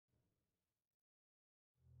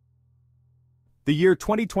The year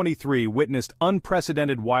 2023 witnessed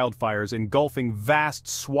unprecedented wildfires engulfing vast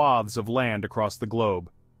swaths of land across the globe.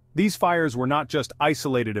 These fires were not just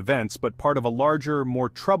isolated events but part of a larger, more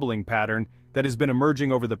troubling pattern that has been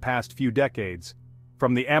emerging over the past few decades.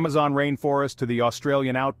 From the Amazon rainforest to the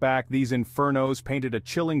Australian outback, these infernos painted a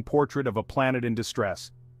chilling portrait of a planet in distress.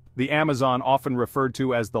 The Amazon, often referred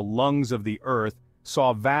to as the lungs of the Earth,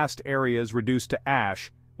 saw vast areas reduced to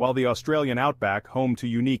ash, while the Australian outback, home to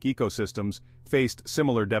unique ecosystems, faced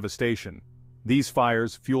similar devastation. These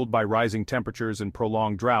fires, fueled by rising temperatures and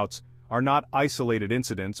prolonged droughts, are not isolated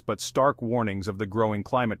incidents but stark warnings of the growing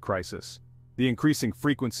climate crisis. The increasing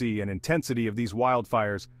frequency and intensity of these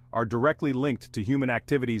wildfires are directly linked to human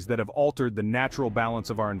activities that have altered the natural balance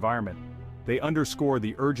of our environment. They underscore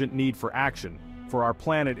the urgent need for action, for our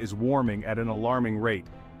planet is warming at an alarming rate,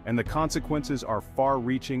 and the consequences are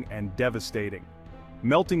far-reaching and devastating.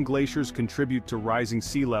 Melting glaciers contribute to rising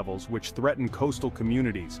sea levels which threaten coastal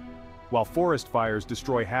communities, while forest fires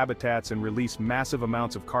destroy habitats and release massive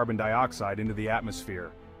amounts of carbon dioxide into the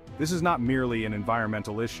atmosphere. This is not merely an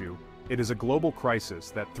environmental issue, it is a global crisis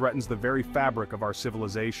that threatens the very fabric of our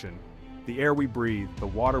civilization. The air we breathe, the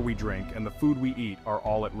water we drink, and the food we eat are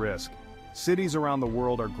all at risk. Cities around the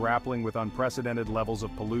world are grappling with unprecedented levels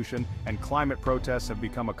of pollution, and climate protests have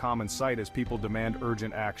become a common sight as people demand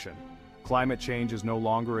urgent action. Climate change is no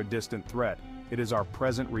longer a distant threat, it is our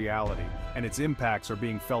present reality, and its impacts are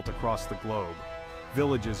being felt across the globe.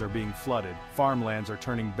 Villages are being flooded, farmlands are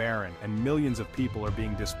turning barren, and millions of people are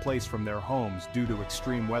being displaced from their homes due to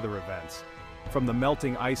extreme weather events. From the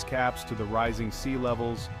melting ice caps to the rising sea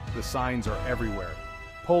levels, the signs are everywhere.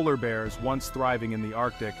 Polar bears, once thriving in the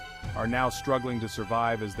Arctic, are now struggling to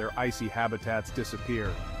survive as their icy habitats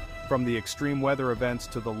disappear. From the extreme weather events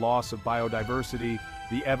to the loss of biodiversity,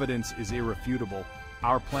 the evidence is irrefutable.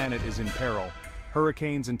 Our planet is in peril.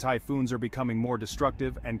 Hurricanes and typhoons are becoming more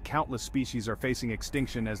destructive, and countless species are facing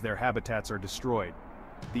extinction as their habitats are destroyed.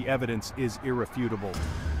 The evidence is irrefutable.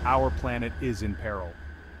 Our planet is in peril.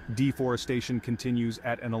 Deforestation continues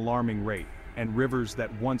at an alarming rate, and rivers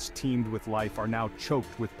that once teemed with life are now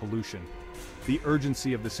choked with pollution. The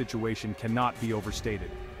urgency of the situation cannot be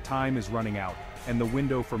overstated. Time is running out, and the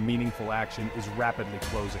window for meaningful action is rapidly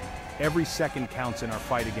closing. Every second counts in our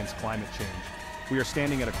fight against climate change. We are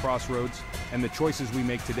standing at a crossroads, and the choices we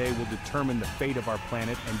make today will determine the fate of our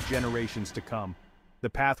planet and generations to come. The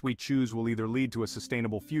path we choose will either lead to a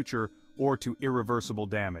sustainable future or to irreversible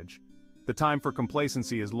damage. The time for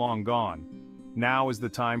complacency is long gone. Now is the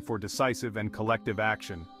time for decisive and collective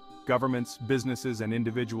action. Governments, businesses, and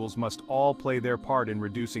individuals must all play their part in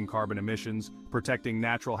reducing carbon emissions, protecting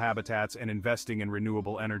natural habitats, and investing in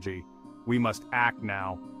renewable energy. We must act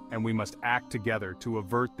now, and we must act together to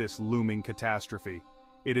avert this looming catastrophe.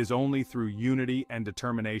 It is only through unity and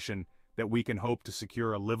determination that we can hope to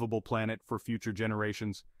secure a livable planet for future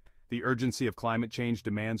generations. The urgency of climate change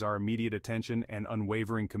demands our immediate attention and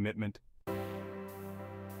unwavering commitment.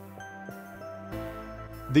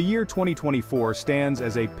 The year 2024 stands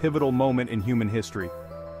as a pivotal moment in human history.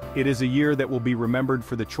 It is a year that will be remembered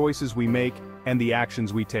for the choices we make and the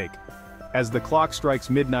actions we take. As the clock strikes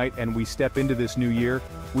midnight and we step into this new year,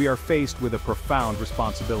 we are faced with a profound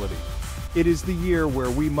responsibility. It is the year where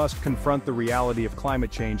we must confront the reality of climate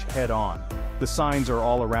change head-on. The signs are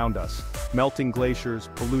all around us: melting glaciers,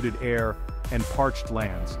 polluted air, and parched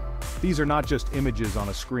lands. These are not just images on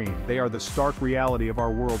a screen, they are the stark reality of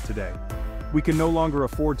our world today. We can no longer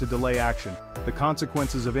afford to delay action. The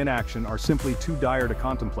consequences of inaction are simply too dire to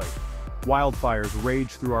contemplate. Wildfires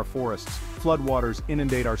rage through our forests, floodwaters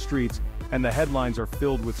inundate our streets, and the headlines are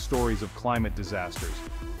filled with stories of climate disasters.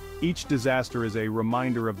 Each disaster is a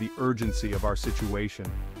reminder of the urgency of our situation.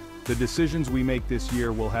 The decisions we make this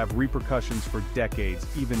year will have repercussions for decades,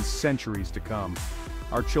 even centuries to come.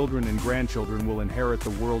 Our children and grandchildren will inherit the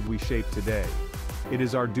world we shape today. It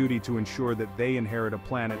is our duty to ensure that they inherit a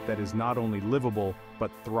planet that is not only livable,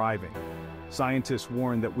 but thriving. Scientists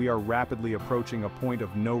warn that we are rapidly approaching a point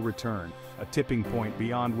of no return, a tipping point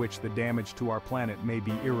beyond which the damage to our planet may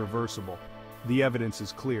be irreversible. The evidence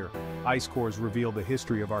is clear. Ice cores reveal the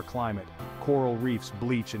history of our climate, coral reefs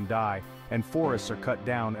bleach and die, and forests are cut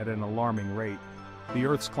down at an alarming rate. The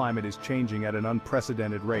Earth's climate is changing at an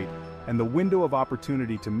unprecedented rate, and the window of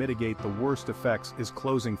opportunity to mitigate the worst effects is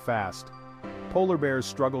closing fast. Polar bears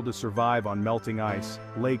struggle to survive on melting ice,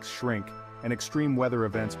 lakes shrink, and extreme weather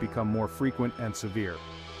events become more frequent and severe.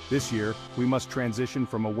 This year, we must transition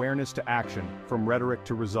from awareness to action, from rhetoric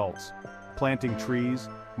to results. Planting trees,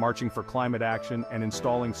 marching for climate action, and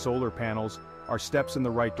installing solar panels are steps in the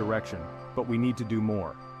right direction, but we need to do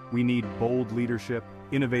more. We need bold leadership,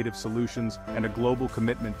 innovative solutions, and a global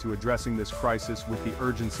commitment to addressing this crisis with the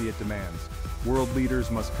urgency it demands. World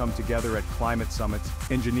leaders must come together at climate summits,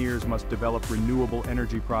 engineers must develop renewable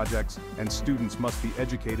energy projects, and students must be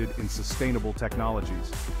educated in sustainable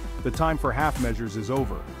technologies. The time for half measures is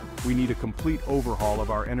over. We need a complete overhaul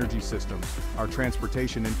of our energy systems, our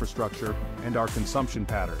transportation infrastructure, and our consumption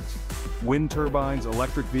patterns. Wind turbines,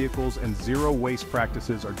 electric vehicles, and zero-waste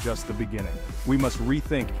practices are just the beginning. We must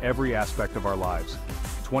rethink every aspect of our lives.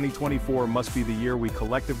 2024 must be the year we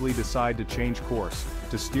collectively decide to change course,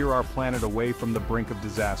 to steer our planet away from the brink of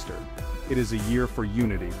disaster. It is a year for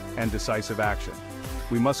unity and decisive action.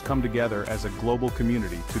 We must come together as a global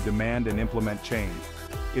community to demand and implement change.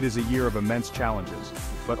 It is a year of immense challenges,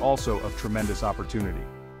 but also of tremendous opportunity.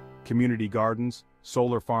 Community gardens,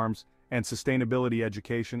 solar farms, and sustainability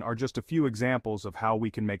education are just a few examples of how we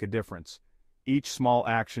can make a difference. Each small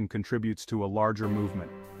action contributes to a larger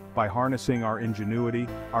movement. By harnessing our ingenuity,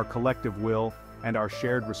 our collective will, and our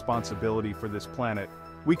shared responsibility for this planet,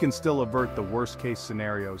 we can still avert the worst-case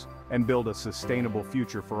scenarios and build a sustainable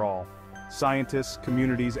future for all. Scientists,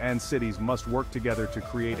 communities, and cities must work together to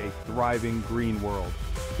create a thriving green world.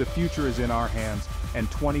 The future is in our hands, and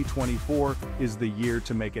 2024 is the year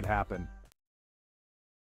to make it happen.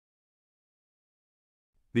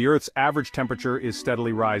 The Earth's average temperature is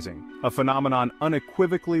steadily rising, a phenomenon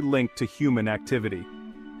unequivocally linked to human activity.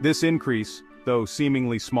 This increase, though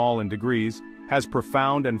seemingly small in degrees, has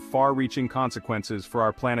profound and far-reaching consequences for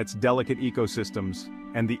our planet's delicate ecosystems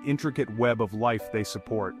and the intricate web of life they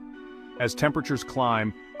support. As temperatures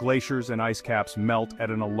climb, glaciers and ice caps melt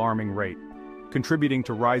at an alarming rate, contributing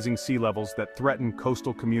to rising sea levels that threaten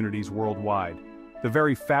coastal communities worldwide. The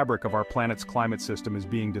very fabric of our planet's climate system is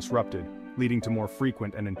being disrupted, leading to more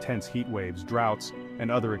frequent and intense heat waves, droughts, and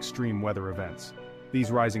other extreme weather events.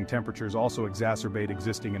 These rising temperatures also exacerbate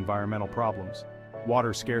existing environmental problems.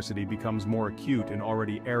 Water scarcity becomes more acute in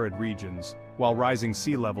already arid regions, while rising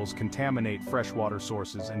sea levels contaminate freshwater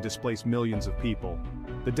sources and displace millions of people.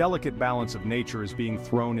 The delicate balance of nature is being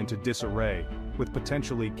thrown into disarray, with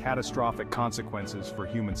potentially catastrophic consequences for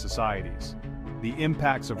human societies. The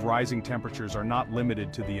impacts of rising temperatures are not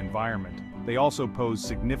limited to the environment. They also pose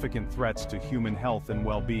significant threats to human health and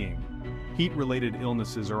well-being. Heat-related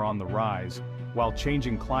illnesses are on the rise, while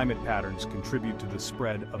changing climate patterns contribute to the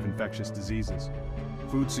spread of infectious diseases.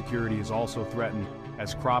 Food security is also threatened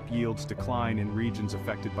as crop yields decline in regions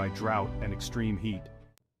affected by drought and extreme heat.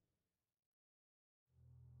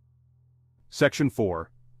 Section 4.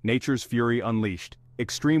 Nature's Fury Unleashed.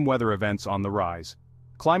 Extreme weather events on the rise.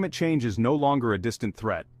 Climate change is no longer a distant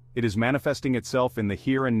threat. It is manifesting itself in the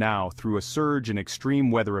here and now through a surge in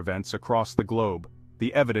extreme weather events across the globe.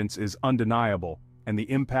 The evidence is undeniable, and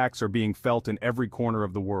the impacts are being felt in every corner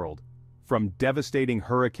of the world. From devastating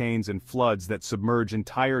hurricanes and floods that submerge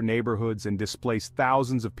entire neighborhoods and displace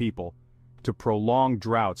thousands of people, to prolonged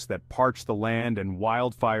droughts that parch the land and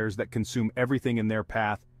wildfires that consume everything in their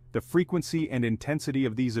path, the frequency and intensity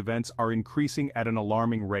of these events are increasing at an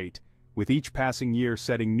alarming rate, with each passing year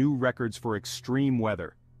setting new records for extreme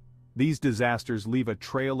weather. These disasters leave a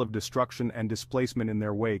trail of destruction and displacement in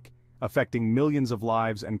their wake, affecting millions of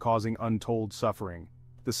lives and causing untold suffering.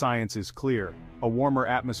 The science is clear. A warmer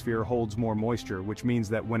atmosphere holds more moisture, which means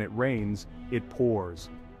that when it rains, it pours.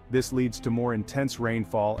 This leads to more intense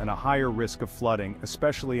rainfall and a higher risk of flooding,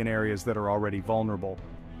 especially in areas that are already vulnerable.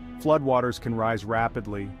 Floodwaters can rise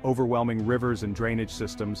rapidly, overwhelming rivers and drainage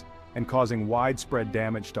systems, and causing widespread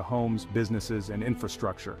damage to homes, businesses, and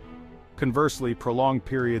infrastructure. Conversely, prolonged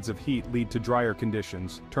periods of heat lead to drier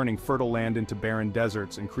conditions, turning fertile land into barren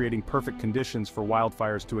deserts and creating perfect conditions for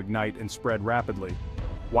wildfires to ignite and spread rapidly.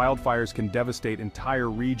 Wildfires can devastate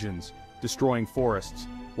entire regions, destroying forests,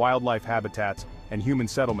 wildlife habitats, and human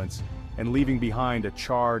settlements, and leaving behind a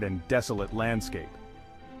charred and desolate landscape.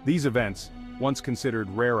 These events, once considered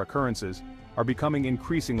rare occurrences, are becoming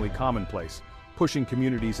increasingly commonplace, pushing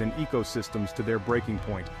communities and ecosystems to their breaking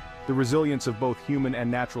point. The resilience of both human and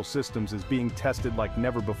natural systems is being tested like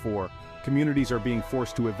never before. Communities are being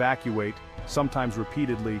forced to evacuate, sometimes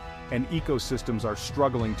repeatedly, and ecosystems are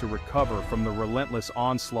struggling to recover from the relentless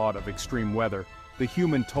onslaught of extreme weather. The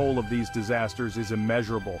human toll of these disasters is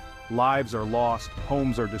immeasurable. Lives are lost,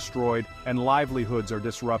 homes are destroyed, and livelihoods are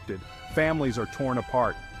disrupted. Families are torn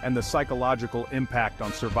apart, and the psychological impact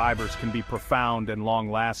on survivors can be profound and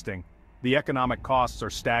long-lasting. The economic costs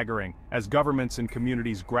are staggering, as governments and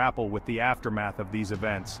communities grapple with the aftermath of these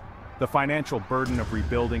events. The financial burden of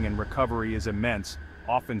rebuilding and recovery is immense,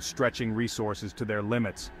 often stretching resources to their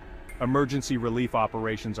limits. Emergency relief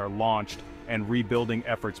operations are launched, and rebuilding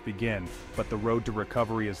efforts begin, but the road to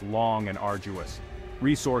recovery is long and arduous.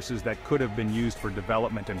 Resources that could have been used for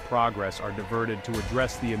development and progress are diverted to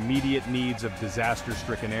address the immediate needs of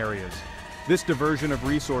disaster-stricken areas. This diversion of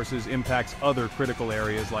resources impacts other critical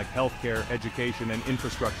areas like healthcare, education, and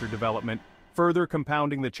infrastructure development, further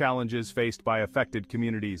compounding the challenges faced by affected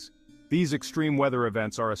communities. These extreme weather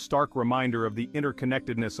events are a stark reminder of the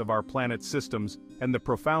interconnectedness of our planet's systems and the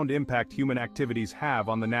profound impact human activities have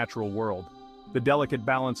on the natural world. The delicate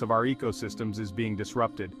balance of our ecosystems is being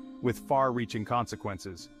disrupted, with far-reaching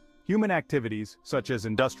consequences. Human activities, such as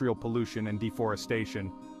industrial pollution and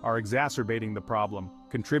deforestation, are exacerbating the problem,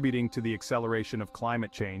 contributing to the acceleration of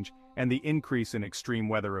climate change and the increase in extreme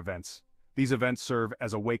weather events. These events serve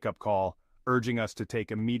as a wake-up call, urging us to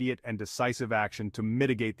take immediate and decisive action to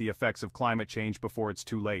mitigate the effects of climate change before it's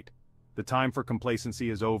too late. The time for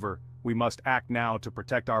complacency is over. We must act now to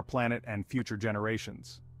protect our planet and future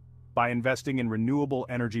generations. By investing in renewable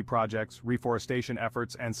energy projects, reforestation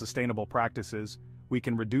efforts, and sustainable practices, we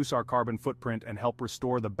can reduce our carbon footprint and help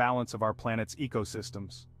restore the balance of our planet's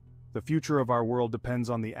ecosystems. The future of our world depends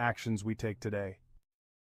on the actions we take today.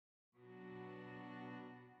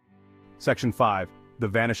 Section 5. The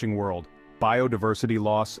Vanishing World: Biodiversity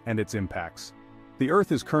Loss and its Impacts. The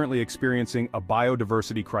Earth is currently experiencing a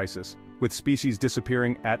biodiversity crisis, with species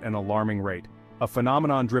disappearing at an alarming rate, a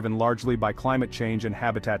phenomenon driven largely by climate change and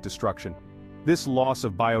habitat destruction. This loss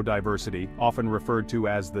of biodiversity, often referred to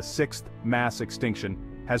as the sixth mass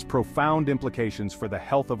extinction, has profound implications for the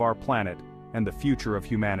health of our planet and the future of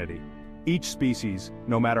humanity. Each species,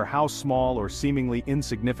 no matter how small or seemingly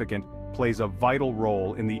insignificant, plays a vital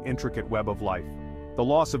role in the intricate web of life. The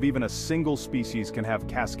loss of even a single species can have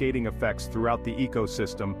cascading effects throughout the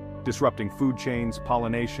ecosystem, disrupting food chains,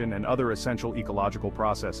 pollination, and other essential ecological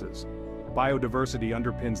processes. Biodiversity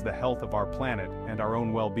underpins the health of our planet and our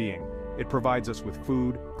own well-being. It provides us with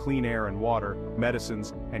food, clean air and water,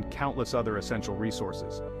 medicines, and countless other essential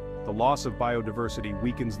resources. The loss of biodiversity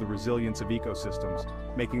weakens the resilience of ecosystems,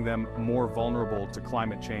 making them more vulnerable to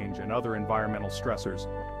climate change and other environmental stressors.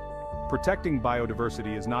 Protecting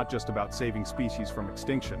biodiversity is not just about saving species from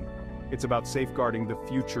extinction, it's about safeguarding the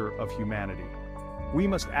future of humanity. We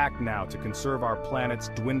must act now to conserve our planet's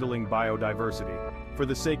dwindling biodiversity, for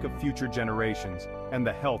the sake of future generations and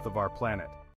the health of our planet.